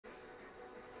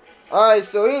Alright,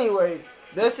 so anyway,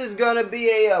 this is gonna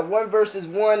be a 1 versus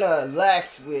 1 lag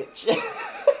switch.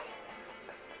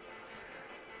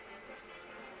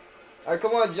 Alright,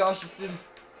 come on, Josh.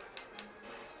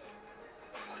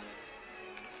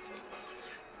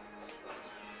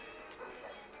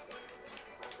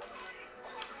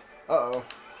 Uh-oh.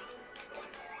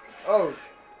 Oh.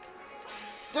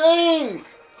 Dang!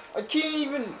 I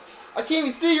can't even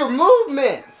see your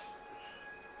movements!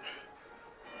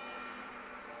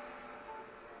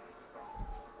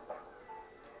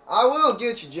 I will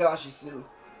get you, Joshy Sue.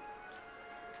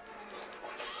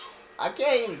 I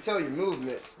can't even tell your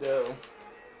movements, though.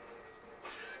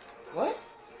 What?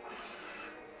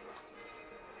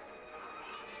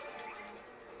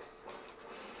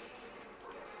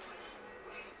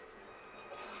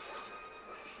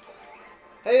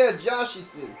 Hey, Joshy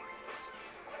Sue.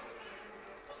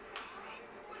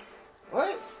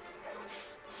 What?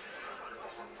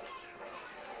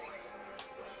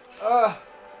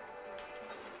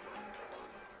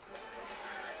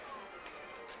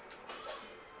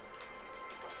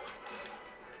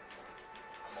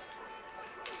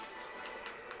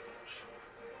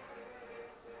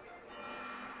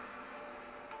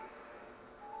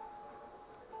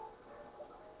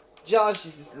 Josh,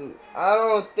 I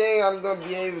don't think I'm gonna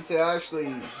be able to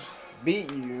actually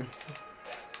beat you.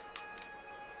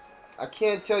 I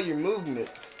can't tell your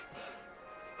movements.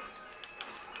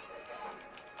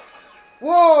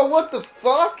 Whoa, what the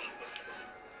fuck?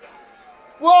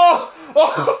 Whoa!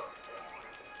 Oh!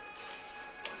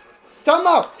 Time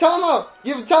out! Time out!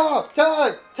 Give time out!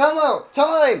 Time! Time out!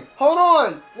 Time! Hold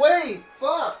on! Wait!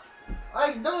 Fuck!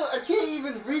 I can't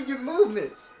even read your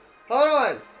movements.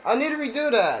 Hold on! I need to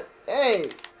redo that. Hey!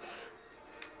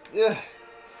 Yeah.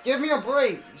 Give me a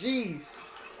break. Jeez.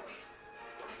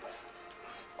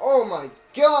 Oh my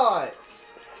god!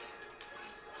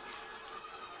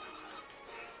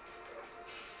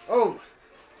 Oh!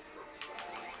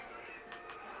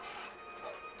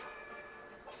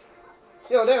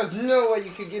 Yo, there's no way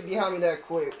you could get behind me that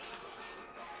quick.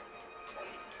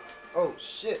 Oh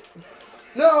shit.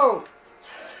 No!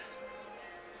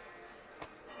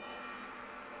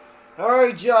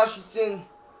 Alright, Joshison.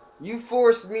 You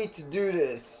forced me to do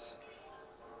this.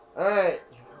 Alright.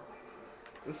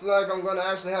 Looks like I'm gonna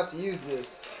actually have to use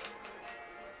this.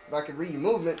 If I could read your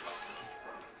movements.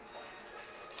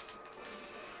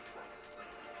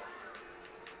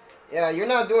 Yeah, you're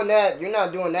not doing that. You're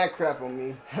not doing that crap on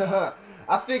me.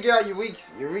 I figure out your weak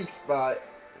spot.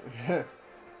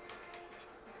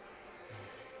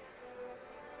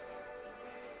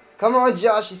 Come on,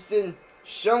 Joshison.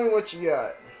 Show me what you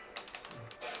got.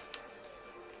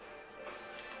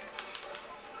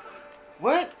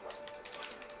 What?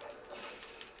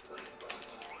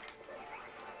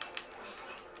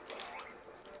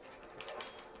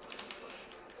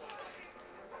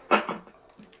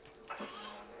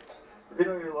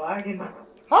 You're lagging.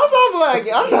 How's I'm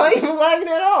lagging? I'm not even lagging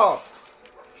at all.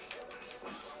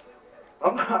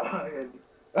 I'm not lagging.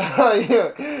 Oh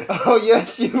yeah. Oh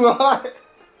yes, you are.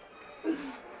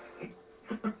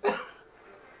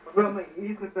 But I'm like,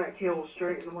 you put that cable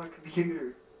straight into my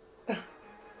computer.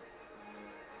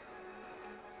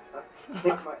 I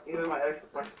think either my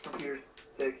computer's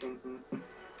fixing.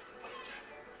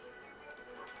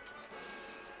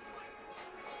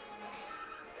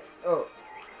 Oh.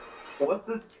 What's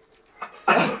this?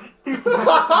 I'm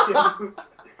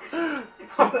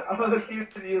gonna accuse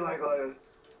you like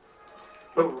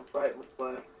oh, right,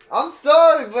 left. I'm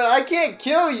sorry, but I can't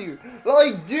kill you.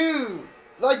 Like, dude,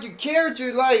 like your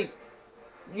character, like,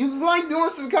 you like doing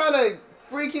some kind of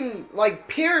freaking like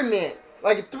pyramid,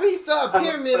 like a 3-side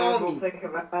pyramid on me. Take a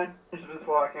match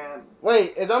before I can.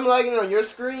 Wait, is I'm lagging on your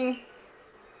screen?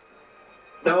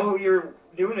 No, you're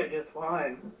doing it just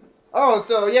fine. Oh,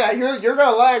 so yeah, you're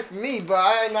gonna lag for me, but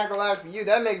I ain't not gonna lag for you.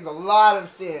 That makes a lot of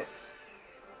sense.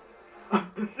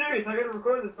 I'm serious, I gotta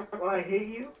record this when I hit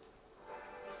you.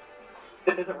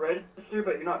 It doesn't register,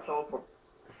 but you're not teleporting.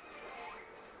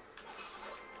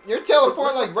 You're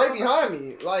teleporting like right behind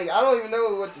me. Like, I don't even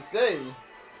know what to say.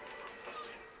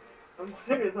 I'm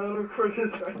serious, I'm gonna record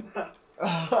this right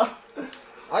now.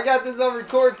 I got this on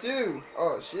record too.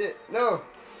 Oh shit, no.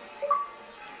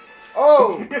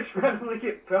 Oh! You just randomly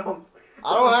get bounced.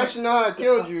 I don't actually know how I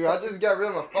killed you. I just got rid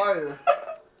of my fire.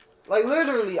 Like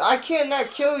literally, I cannot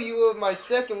kill you with my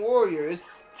second warrior.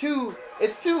 It's too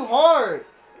hard.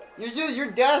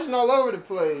 You're dashing all over the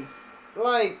place.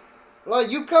 Like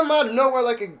you come out of nowhere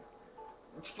like a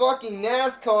fucking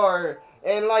NASCAR,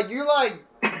 and like you're like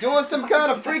doing some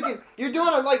kind of freaking. You're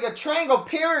doing like a triangle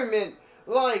pyramid.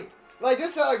 Like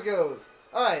this is how it goes.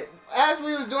 Alright, as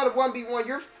we was doing a 1v1,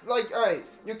 you're like, alright,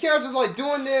 your character's like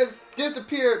doing this,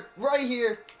 disappear right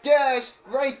here, dash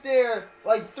right there,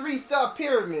 like 3-stop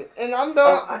pyramid, and I'm the.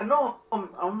 I know.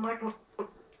 I'm like.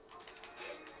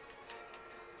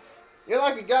 You're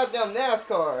like a goddamn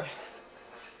NASCAR.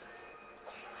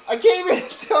 I can't even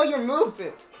tell your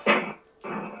movements.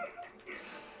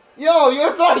 Yo,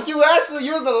 it's like you actually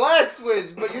use the lag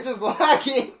switch, but you're just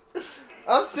lagging.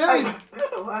 I'm serious.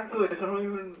 Actually, I don't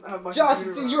even have my. Josh,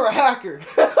 see, you're a hacker.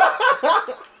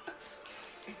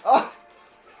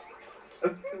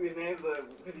 We named the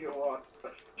video watch.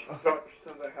 Josh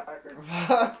is a hacker.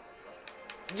 Fuck.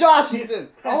 Joshison,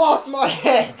 I lost my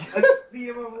head.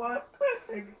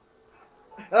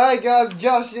 Alright guys,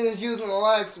 Joshison is using the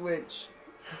lag switch.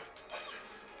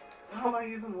 How am I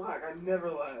using lag? I never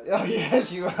lag. Oh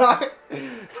yes you are.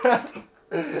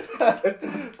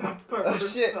 Oh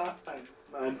shit.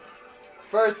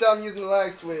 First time using the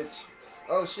lag switch.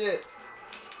 Oh shit.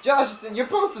 Joshison, you're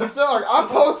supposed to suck. I'm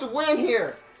supposed to win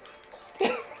here.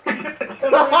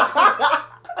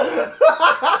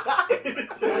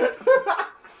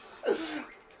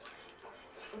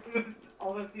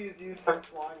 All I see is you start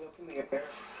flying up in the air.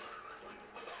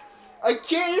 I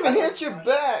can't even hit your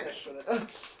back.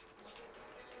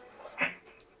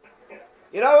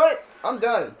 You know what? I'm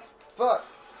done. Fuck.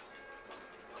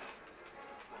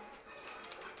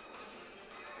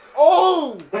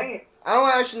 Oh! Dang it. I don't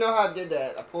actually know how I did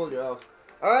that. I pulled it off.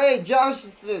 Alright,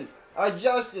 Joshison. Alright,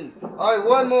 Justin. Alright,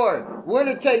 one more.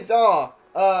 Winner takes all.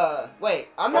 Wait.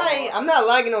 I'm not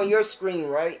lagging on your screen,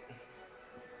 right?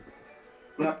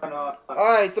 No, no.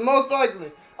 Alright, so most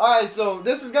likely. Alright, so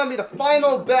this is gonna be the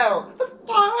final battle. The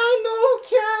final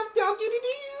countdown.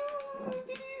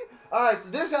 Alright, so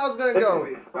this is how it's gonna go.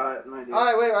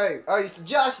 Alright, wait. Alright, so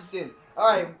Joshison.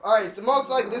 Alright, so most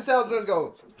likely this is how it's gonna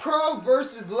go. Pro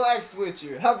versus lag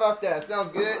switcher. How about that?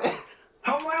 Sounds good?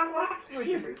 How am I on lag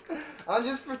switcher? I'm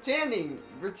just pretending.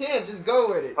 Pretend, just go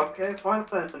with it. Okay, fine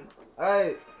then.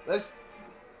 Alright, let's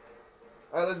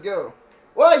go.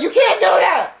 What? You can't do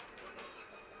that!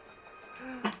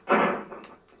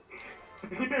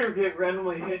 You're gonna get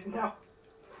randomly hit now.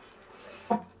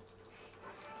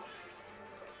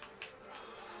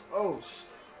 Oh,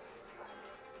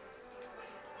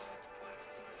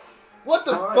 what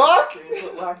the fuck?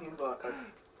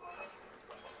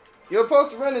 You're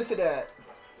supposed to run into that.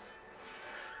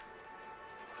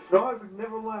 No, I've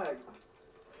never lagged.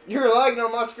 You're lagging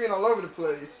on my screen all over the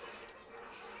place.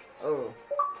 Oh.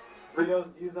 Rio's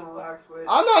using a lag switch.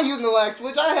 I'm not using the lag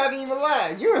switch. I haven't even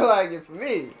lagged. You're lagging for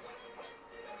me.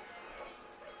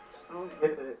 I don't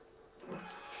get it.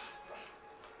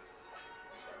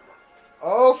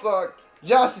 Oh fuck.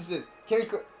 Joshison, can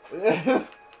you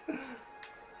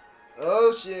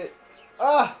oh shit.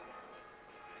 Ah.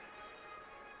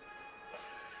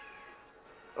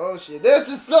 Oh shit. This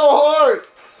is so hard.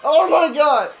 Oh my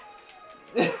god.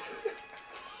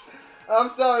 I'm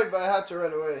sorry, but I have to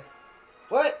run away.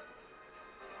 What?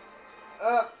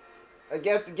 I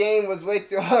guess the game was way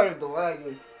too hard with the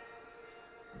lagging.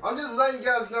 I'm just letting you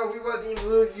guys know we wasn't even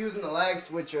really using the lag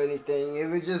switch or anything. It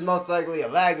was just most likely a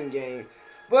lagging game.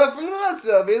 But from the looks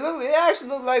of it, it actually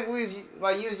looked like you was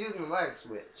using the lag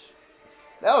switch.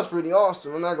 That was pretty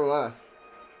awesome, I'm not gonna lie.